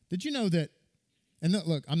 Did you know that, and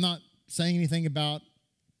look, I'm not saying anything about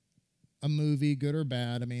a movie, good or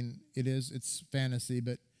bad. I mean, it's fantasy,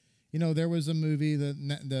 but you know, there was a movie,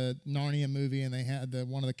 the Narnia movie, and they had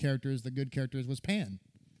one of the characters, the good characters, was Pan.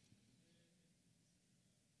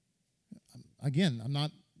 Again, I'm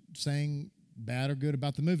not saying bad or good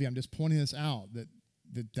about the movie. I'm just pointing this out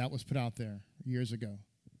that was put out there years ago.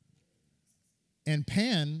 And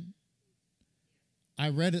Pan, I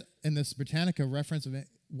read it in this Britannica reference of it.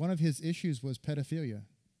 One of his issues was pedophilia.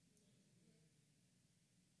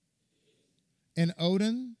 And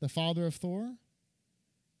Odin, the father of Thor,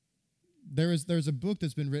 there's a book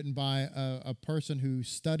that's been written by a person who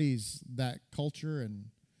studies that culture, and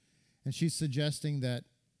she's suggesting that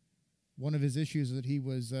one of his issues is that he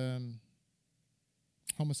was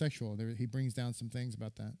homosexual. He brings down some things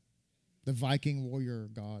about that. The Viking warrior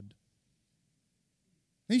god.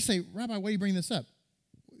 And you say, Rabbi, why do you bring this up?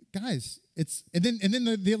 Guys, and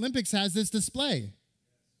then the Olympics has this display.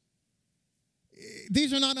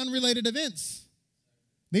 These are not unrelated events.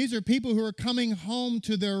 These are people who are coming home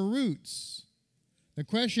to their roots. The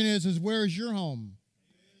question is where is your home?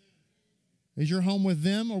 Is your home with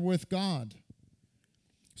them or with God?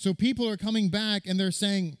 So people are coming back and they're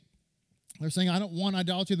saying, I don't want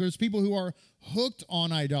idolatry. There's people who are hooked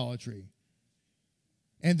on idolatry.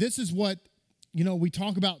 And this is what, you know, we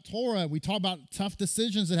talk about Torah. We talk about tough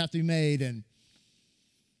decisions that have to be made. And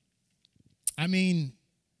I mean,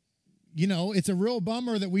 you know, it's a real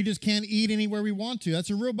bummer that we just can't eat anywhere we want to. That's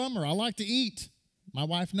a real bummer. I like to eat. My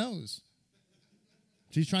wife knows.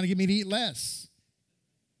 She's trying to get me to eat less.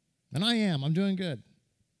 And I am. I'm doing good.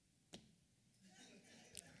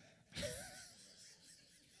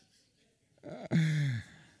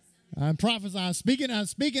 I'm prophesying. I'm speaking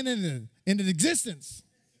into existence.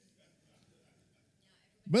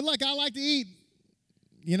 But look, I like to eat,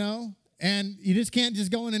 you know, and you just can't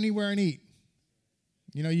just go in anywhere and eat.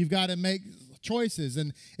 You know, you've got to make choices.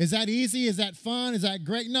 And is that easy? Is that fun? Is that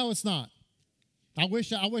great? No, it's not. I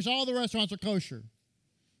wish all the restaurants were kosher.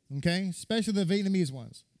 Okay? Especially the Vietnamese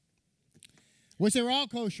ones. Wish they were all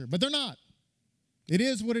kosher, but they're not. It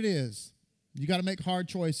is what it is. You got to make hard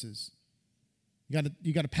choices.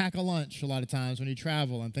 You got to pack a lunch a lot of times when you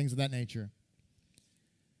travel and things of that nature.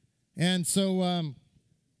 And so,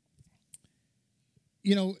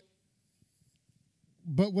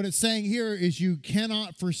 but what it's saying here is you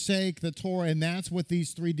cannot forsake the Torah, and that's what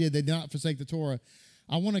these three did. They did not forsake the Torah.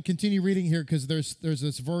 I want to continue reading here because there's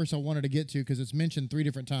this verse I wanted to get to because it's mentioned 3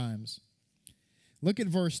 different times. Look at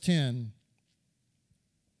verse 10.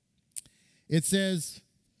 It says,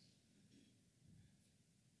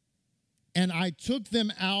 "And I took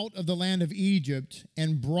them out of the land of Egypt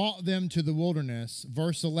and brought them to the wilderness,"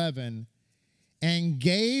 verse 11, "and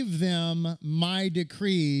gave them my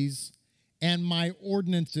decrees and my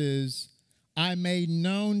ordinances I made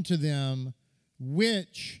known to them,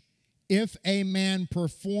 which if a man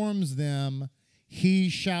performs them, he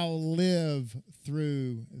shall live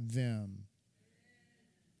through them."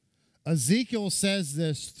 Ezekiel says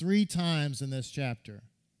this 3 times in this chapter.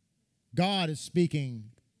 God is speaking,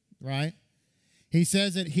 right? He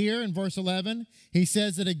says it here in verse 11. He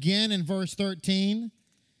says it again in verse 13.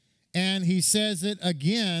 And he says it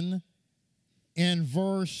again in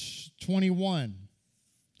verse 21.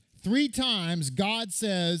 3 times God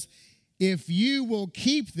says, if you will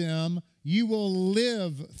keep them, you will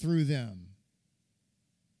live through them.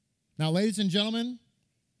 Now, ladies and gentlemen,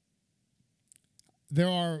 there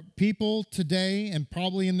are people today and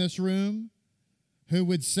probably in this room who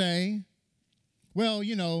would say, well,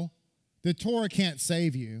 the Torah can't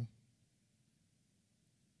save you.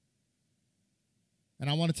 And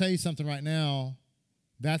I want to tell you something right now.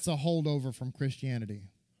 That's a holdover from Christianity.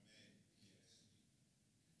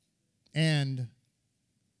 And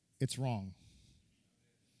it's wrong.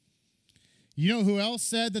 You know who else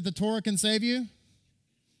said that the Torah can save you?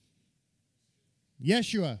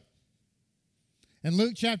 Yeshua. In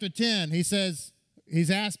Luke chapter 10, he says,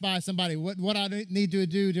 he's asked by somebody, what I need to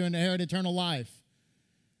do to inherit eternal life?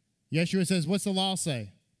 Yeshua says, what's the law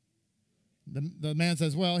say? The man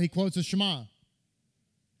says, well, he quotes the Shema.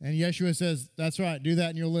 And Yeshua says, that's right, do that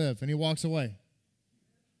and you'll live. And he walks away.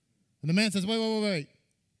 And the man says, wait.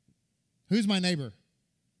 Who's my neighbor?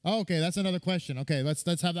 Oh, okay, that's another question. Okay,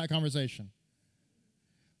 let's have that conversation.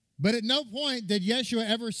 But at no point did Yeshua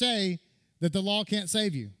ever say that the law can't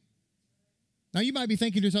save you. Now, you might be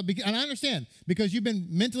thinking to yourself, and I understand, because you've been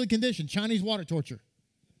mentally conditioned, Chinese water torture.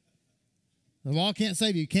 The law can't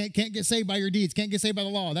save you. Can't get saved by your deeds. Can't get saved by the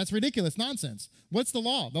law. That's ridiculous nonsense. What's the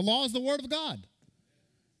law? The law is the word of God.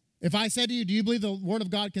 If I said to you, do you believe the word of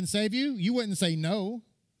God can save you? You wouldn't say no.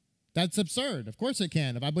 That's absurd. Of course it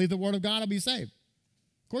can. If I believe the word of God, I'll be saved.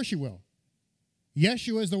 Of course you will.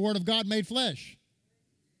 Yeshua is the word of God made flesh.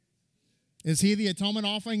 Is he the atonement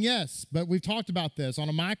offering? Yes. But we've talked about this. On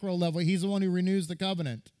a micro level, he's the one who renews the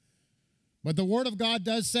covenant. But the word of God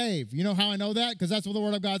does save. You know how I know that? Because that's what the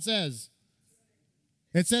word of God says.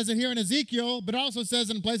 It says it here in Ezekiel, but it also says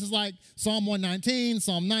it in places like Psalm 119,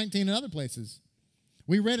 Psalm 19, and other places.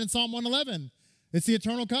 We read in Psalm 111, it's the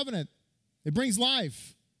eternal covenant. It brings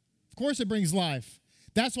life. Of course it brings life.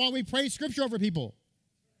 That's why we pray scripture over people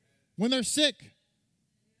when they're sick.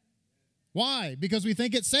 Why? Because we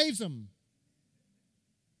think it saves them.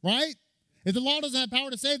 Right? If the law doesn't have power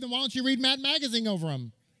to save them, why don't you read Mad Magazine over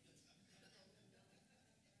them?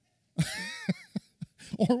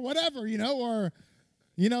 Or whatever, or,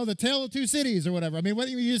 The Tale of Two Cities or whatever. I mean, what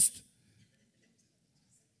do you just...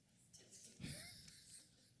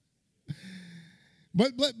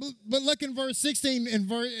 But look in verse 16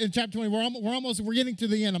 in chapter 20. We're getting to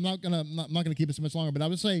the end. I'm not gonna keep it so much longer, but I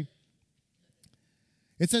would say,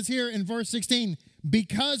 it says here in verse 16,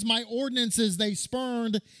 because my ordinances they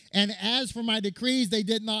spurned, and as for my decrees they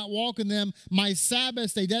did not walk in them. My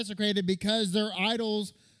Sabbaths they desecrated, because their idol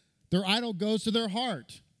goes to their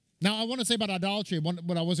heart. Now I want to say about idolatry,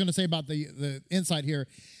 what I was going to say about the insight here.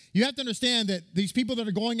 You have to understand that these people that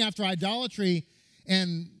are going after idolatry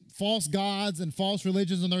and false gods and false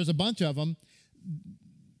religions, and there's a bunch of them,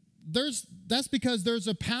 that's because there's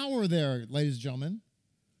a power there, ladies and gentlemen.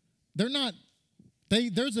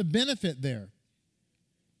 There's a benefit there.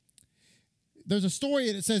 There's a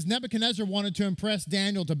story that says Nebuchadnezzar wanted to impress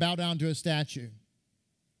Daniel to bow down to a statue.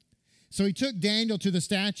 So he took Daniel to the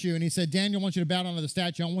statue and he said, Daniel, I want you to bow down to the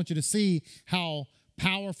statue. I want you to see how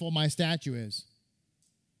powerful my statue is.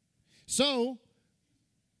 So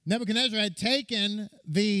Nebuchadnezzar had taken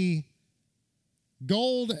the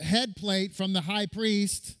gold head plate from the high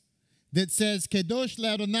priest that says, Kedosh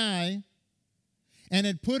L'Adonai, and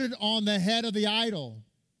had put it on the head of the idol.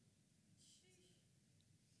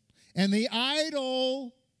 And the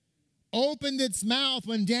idol opened its mouth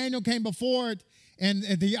when Daniel came before it, and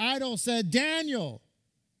the idol said, Daniel,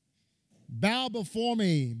 bow before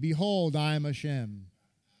me. Behold, I am HaShem.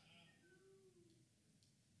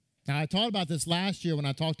 Now, I talked about this last year when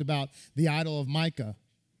I talked about the idol of Micah.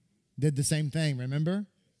 Did the same thing, remember?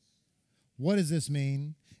 What does this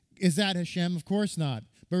mean? Is that HaShem? Of course not.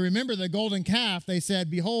 But remember the golden calf, they said,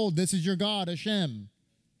 behold, this is your God, HaShem.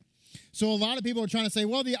 So a lot of people are trying to say,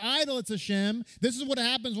 well, the idol, it's HaShem. This is what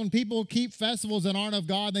happens when people keep festivals that aren't of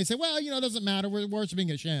God. And they say, well, it doesn't matter. We're worshiping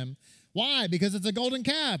HaShem. Why? Because it's a golden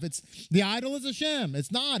calf. The idol is HaShem.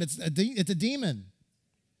 It's not. It's a demon.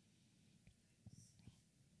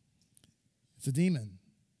 It's a demon.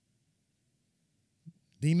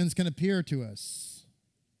 Demons can appear to us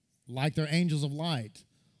like they're angels of light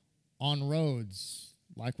on roads,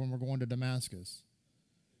 like when we're going to Damascus.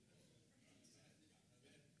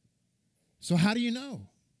 So how do you know?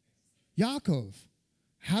 Yaakov,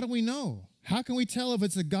 how do we know? How can we tell if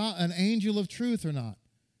it's an angel of truth or not?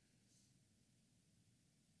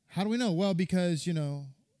 How do we know? Well, because,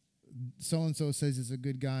 so-and-so says he's a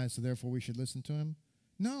good guy, so therefore we should listen to him.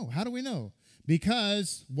 No, how do we know?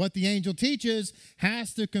 Because what the angel teaches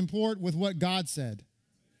has to comport with what God said.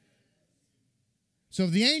 So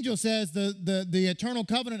if the angel says the eternal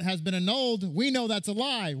covenant has been annulled, we know that's a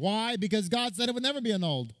lie. Why? Because God said it would never be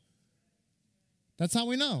annulled. That's how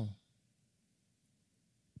we know.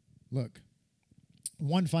 Look,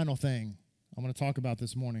 one final thing I'm going to talk about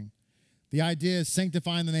this morning. The idea is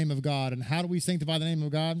sanctifying the name of God. And how do we sanctify the name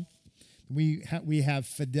of God? We have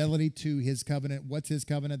fidelity to his covenant. What's his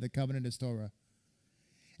covenant? The covenant is Torah.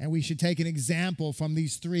 And we should take an example from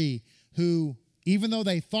these three who, even though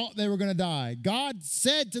they thought they were going to die, God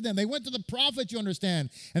said to them, they went to the prophet, you understand.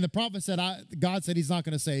 And the prophet said, God said he's not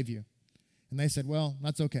going to save you. And they said, well,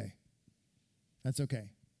 that's okay. That's okay.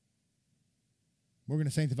 We're going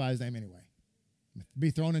to sanctify his name anyway.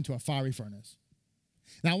 Be thrown into a fiery furnace.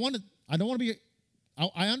 Now,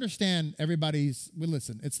 I understand everybody's,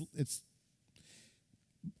 listen,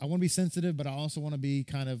 I want to be sensitive, but I also want to be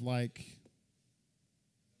kind of like,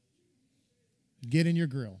 get in your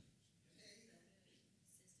grill.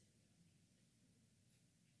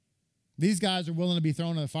 These guys are willing to be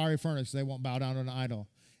thrown in a fiery furnace so they won't bow down to an idol.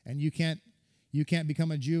 And you can't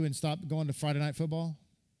become a Jew and stop going to Friday night football?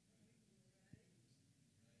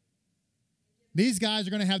 These guys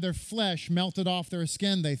are going to have their flesh melted off their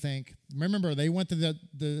skin, they think. Remember, they went to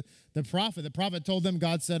the prophet. The prophet told them,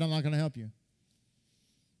 God said, I'm not going to help you.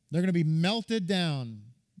 They're going to be melted down.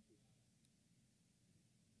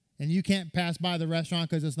 And you can't pass by the restaurant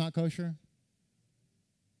because it's not kosher?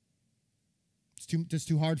 It's just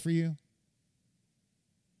too hard for you?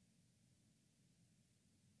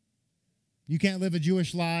 You can't live a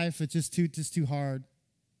Jewish life. It's just too hard.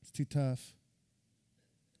 It's too tough.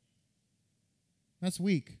 That's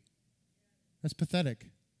weak. That's pathetic.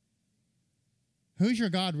 Who's your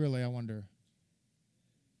God really, I wonder?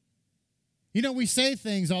 We say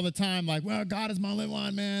things all the time like, well, God is my only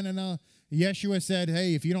one, man. And Yeshua said,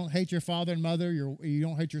 hey, if you don't hate your father and mother, you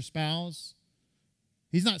don't hate your spouse.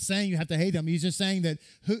 He's not saying you have to hate them. He's just saying that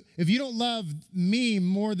if you don't love me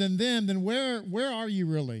more than them, then where are you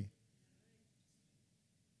really?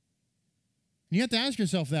 You have to ask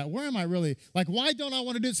yourself that. Where am I really? Like, why don't I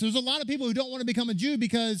want to do this? There's a lot of people who don't want to become a Jew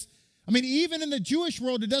because, even in the Jewish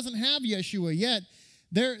world, it doesn't have Yeshua yet.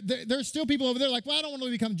 There's still people over there like, well, I don't want to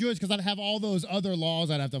become Jewish because I'd have all those other laws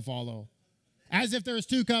I'd have to follow. As if there's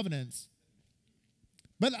two covenants.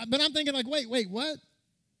 But I'm thinking like, wait, what?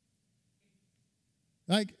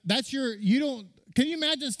 Like, can you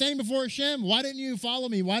imagine standing before HaShem? Why didn't you follow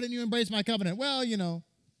me? Why didn't you embrace my covenant? Well, you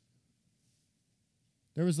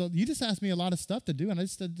just asked me a lot of stuff to do, and I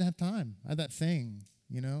just didn't have time. I had that thing,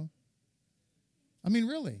 really.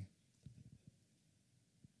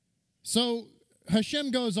 So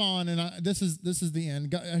HaShem goes on, and this is the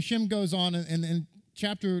end. HaShem goes on in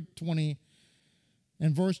chapter 20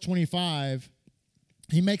 and verse 25.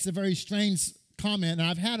 He makes a very strange comment, and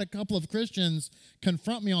I've had a couple of Christians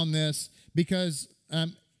confront me on this because,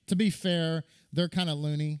 to be fair, they're kind of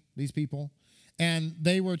loony, these people. And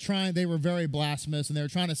they were very blasphemous, and they were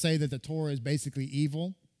trying to say that the Torah is basically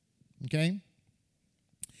evil, okay?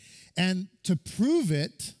 And to prove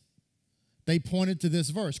it, they pointed to this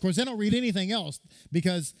verse. Of course, they don't read anything else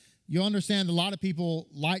because you'll understand a lot of people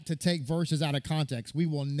like to take verses out of context. We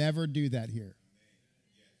will never do that here.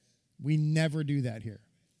 We never do that here.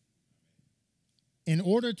 In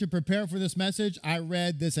order to prepare for this message, I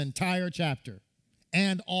read this entire chapter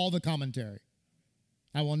and all the commentary.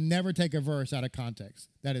 I will never take a verse out of context.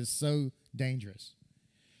 That is so dangerous.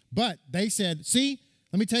 But they said, see,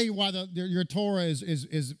 let me tell you why your Torah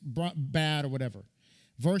is bad or whatever.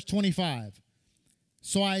 Verse 25.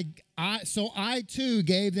 So I too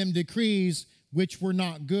gave them decrees which were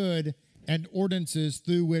not good and ordinances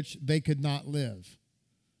through which they could not live.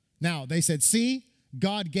 Now, they said, see,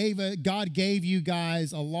 God gave you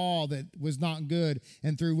guys a law that was not good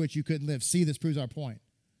and through which you couldn't live. See, this proves our point.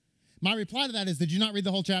 My reply to that is, did you not read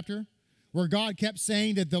the whole chapter? Where God kept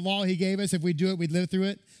saying that the law he gave us, if we do it, we'd live through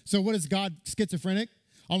it. So what is God schizophrenic?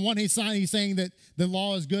 On one hand, he's saying that the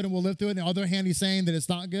law is good and we'll live through it. On the other hand, he's saying that it's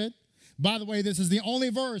not good. By the way, this is the only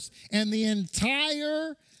verse in the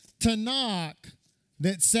entire Tanakh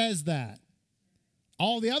that says that.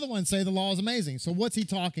 All the other ones say the law is amazing. So what's he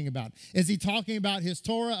talking about? Is he talking about his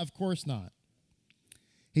Torah? Of course not.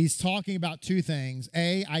 He's talking about two things.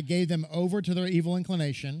 A, I gave them over to their evil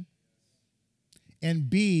inclination. And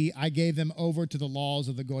B, I gave them over to the laws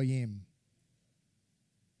of the Goyim.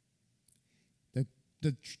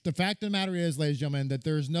 The fact of the matter is, ladies and gentlemen, that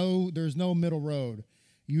there's no middle road.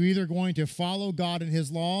 You're either going to follow God and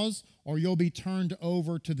his laws, or you'll be turned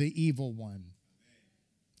over to the evil one.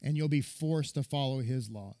 And you'll be forced to follow his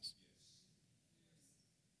laws.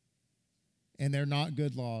 And they're not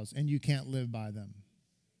good laws, and you can't live by them.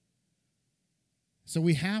 So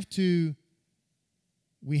we have to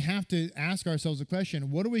ask ourselves the question,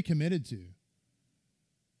 what are we committed to?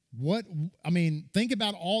 Think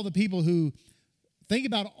about all the people,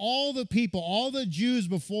 all the Jews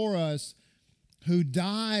before us who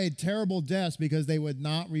died terrible deaths because they would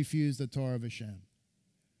not refuse the Torah of HaShem.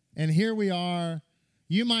 And here we are.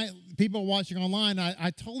 People watching online,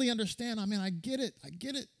 I totally understand. I get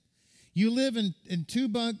it. You live in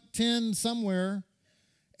 2-10 somewhere,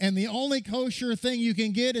 and the only kosher thing you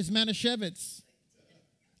can get is Manischewitz.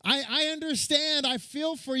 I understand. I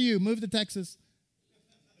feel for you. Move to Texas.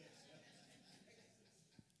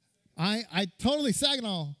 I totally,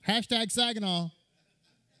 Saginaw, #Saginaw.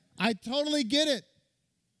 I totally get it.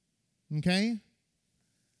 Okay?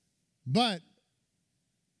 But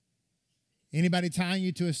anybody tying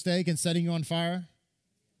you to a stake and setting you on fire?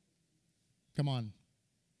 Come on.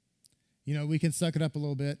 We can suck it up a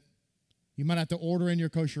little bit. You might have to order in your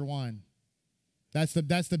kosher wine. That's the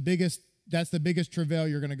biggest travail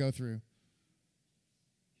you're going to go through.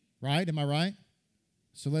 Right? Am I right?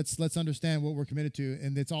 So let's understand what we're committed to.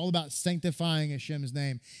 And it's all about sanctifying Hashem's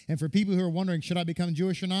name. And for people who are wondering, should I become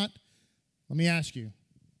Jewish or not? Let me ask you.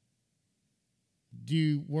 Do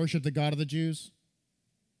you worship the God of the Jews?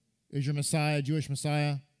 Is your Messiah a Jewish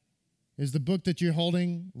Messiah? Is the book that you're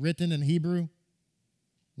holding written in Hebrew?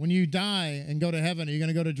 When you die and go to heaven, are you going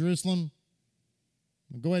to go to Jerusalem?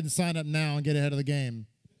 Go ahead and sign up now and get ahead of the game.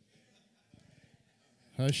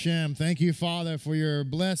 HaShem, thank you, Father, for your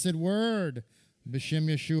blessed word. B'Shem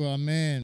Yeshua, amen.